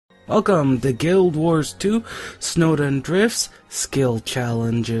Welcome to Guild Wars 2 Snowden Drifts Skill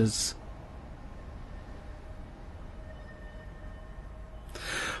Challenges.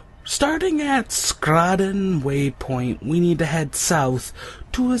 Starting at Snowden Waypoint, we need to head south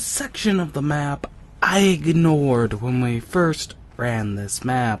to a section of the map I ignored when we first ran this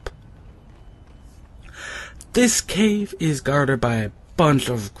map. This cave is guarded by a bunch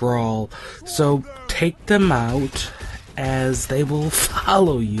of Grawl, so take them out as they will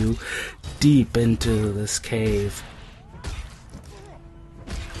follow you deep into this cave.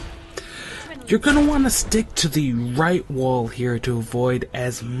 You're going to want to stick to the right wall here to avoid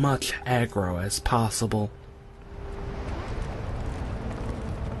as much aggro as possible.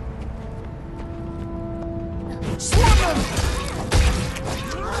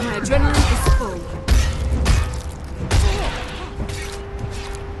 My adrenaline is full.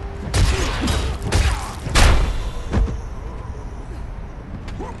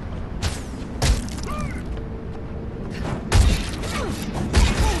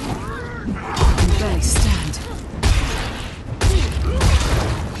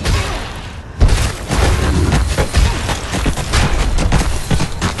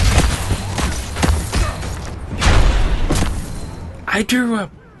 I drew a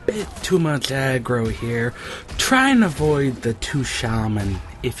bit too much aggro here. Try and avoid the two Shaman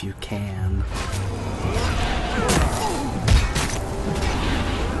if you can.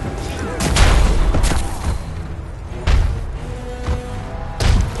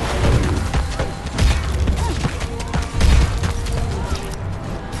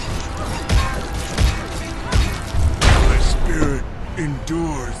 My spirit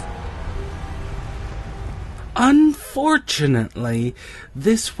endures. Unfortunately,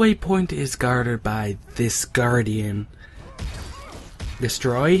 this waypoint is guarded by this guardian.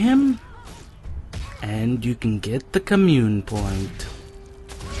 Destroy him, and you can get the Commune point.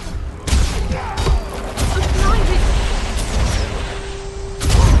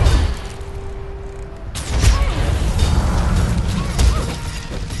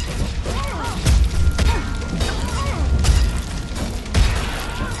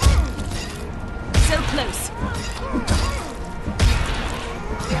 So close.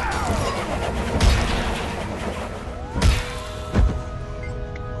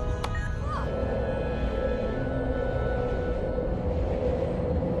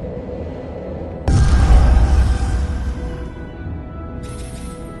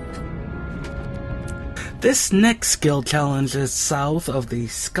 This next skill challenge is south of the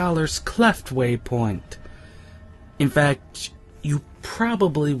Scholar's Cleft waypoint. In fact, you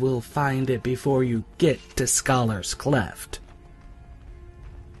probably will find it before you get to Scholar's Cleft.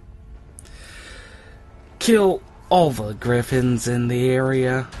 Kill all the griffins in the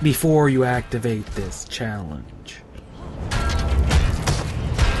area before you activate this challenge.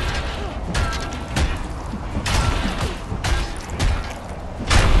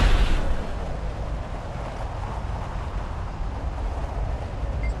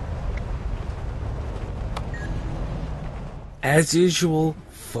 As usual,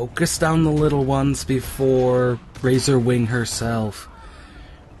 focus on the little ones before Razorwing herself.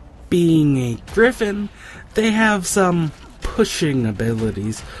 Being a griffin, they have some pushing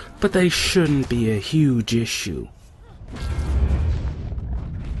abilities, but they shouldn't be a huge issue.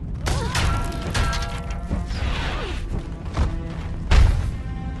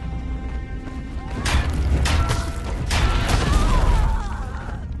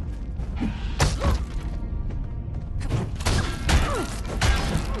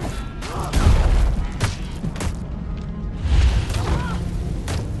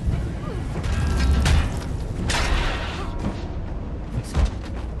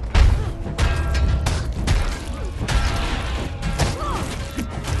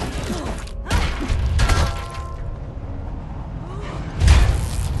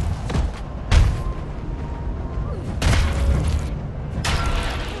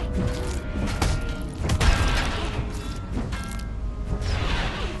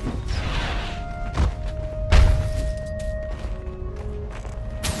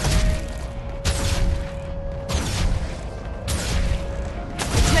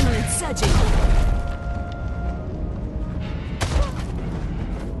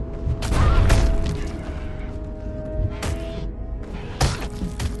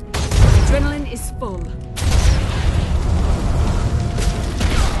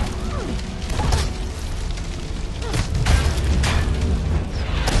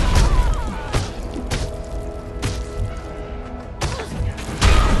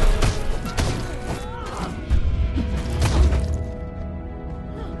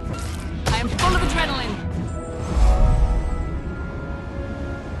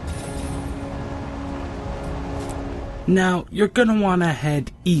 Now, you're gonna wanna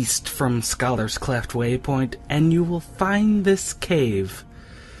head east from Scholar's Cleft Waypoint, and you will find this cave.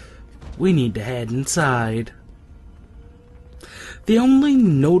 We need to head inside. The only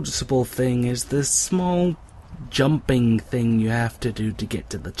noticeable thing is this small jumping thing you have to do to get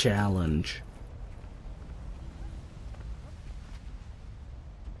to the challenge.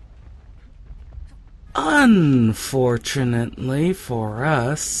 Unfortunately for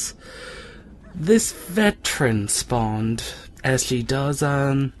us, this veteran spawned, as she does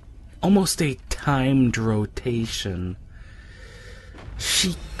on almost a timed rotation.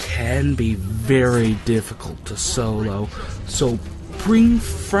 She can be very difficult to solo, so bring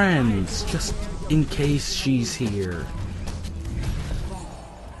friends just in case she's here.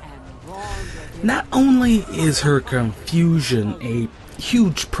 Not only is her confusion a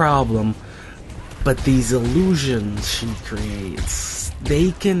huge problem, but these illusions she creates,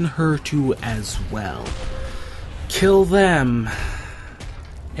 they can hurt you as well. Kill them,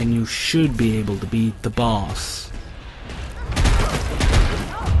 and you should be able to beat the boss.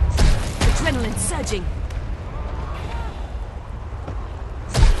 Adrenaline surging.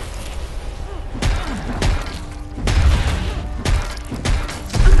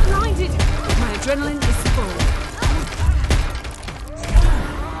 I'm blinded. My adrenaline is full.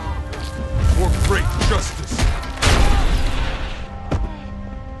 For great justice.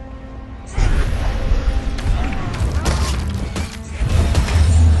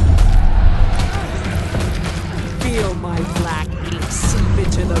 Feel my black ink seep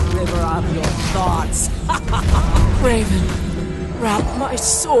into the river of your thoughts. Raven, wrap my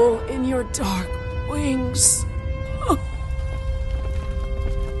soul in your dark wings.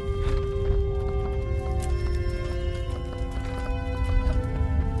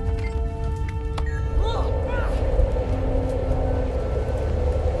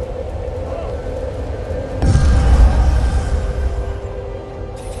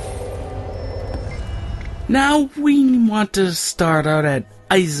 Now we want to start out at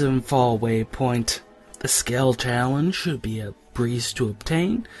Eisenfall Waypoint. The skill challenge should be a breeze to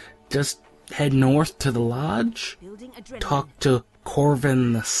obtain. Just head north to the lodge, talk to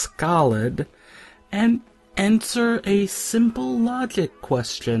Corvin the Scholid, and answer a simple logic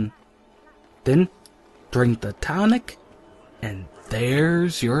question. Then drink the tonic, and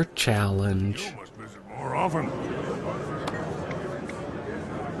there's your challenge. You must visit more often.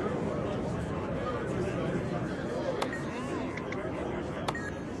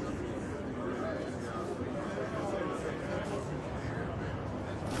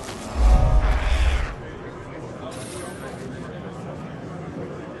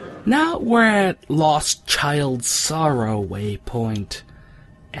 Now we're at Lost Child Sorrow Waypoint,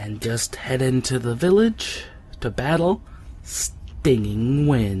 and just head into the village to battle Stinging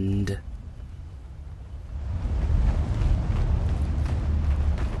Wind.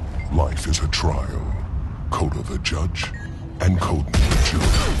 Life is a trial. Coda the judge, and Coden the jury.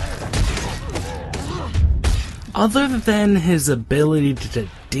 Other than his ability to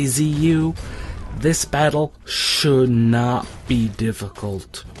dizzy you, this battle should not be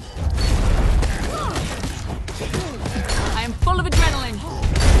difficult. I am full of adrenaline.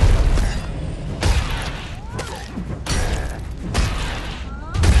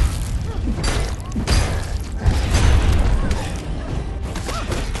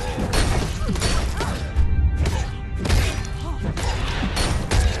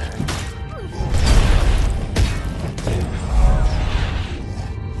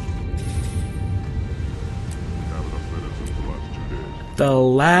 The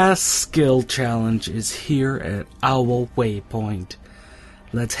last skill challenge is here at Owl Waypoint.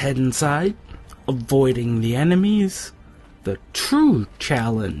 Let's head inside, avoiding the enemies. The true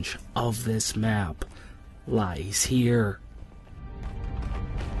challenge of this map lies here.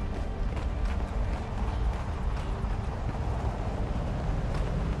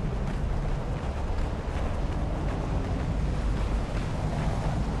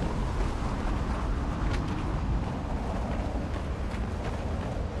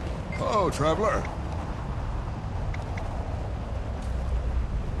 Hello, traveler.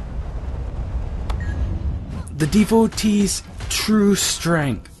 The devotee's true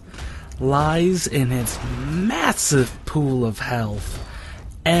strength lies in his massive pool of health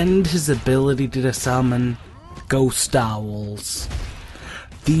and his ability to summon ghost owls.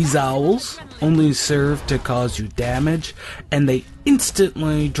 These owls only serve to cause you damage, and they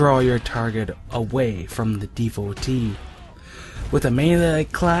instantly draw your target away from the devotee. With a melee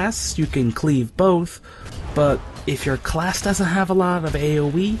class, you can cleave both, but if your class doesn't have a lot of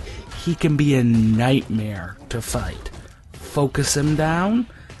AoE, he can be a nightmare to fight. Focus him down,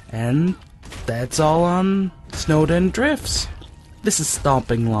 and that's all on Snowden drifts. This is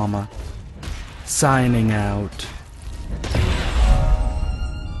Stompinlama, signing out.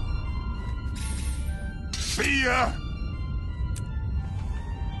 See ya!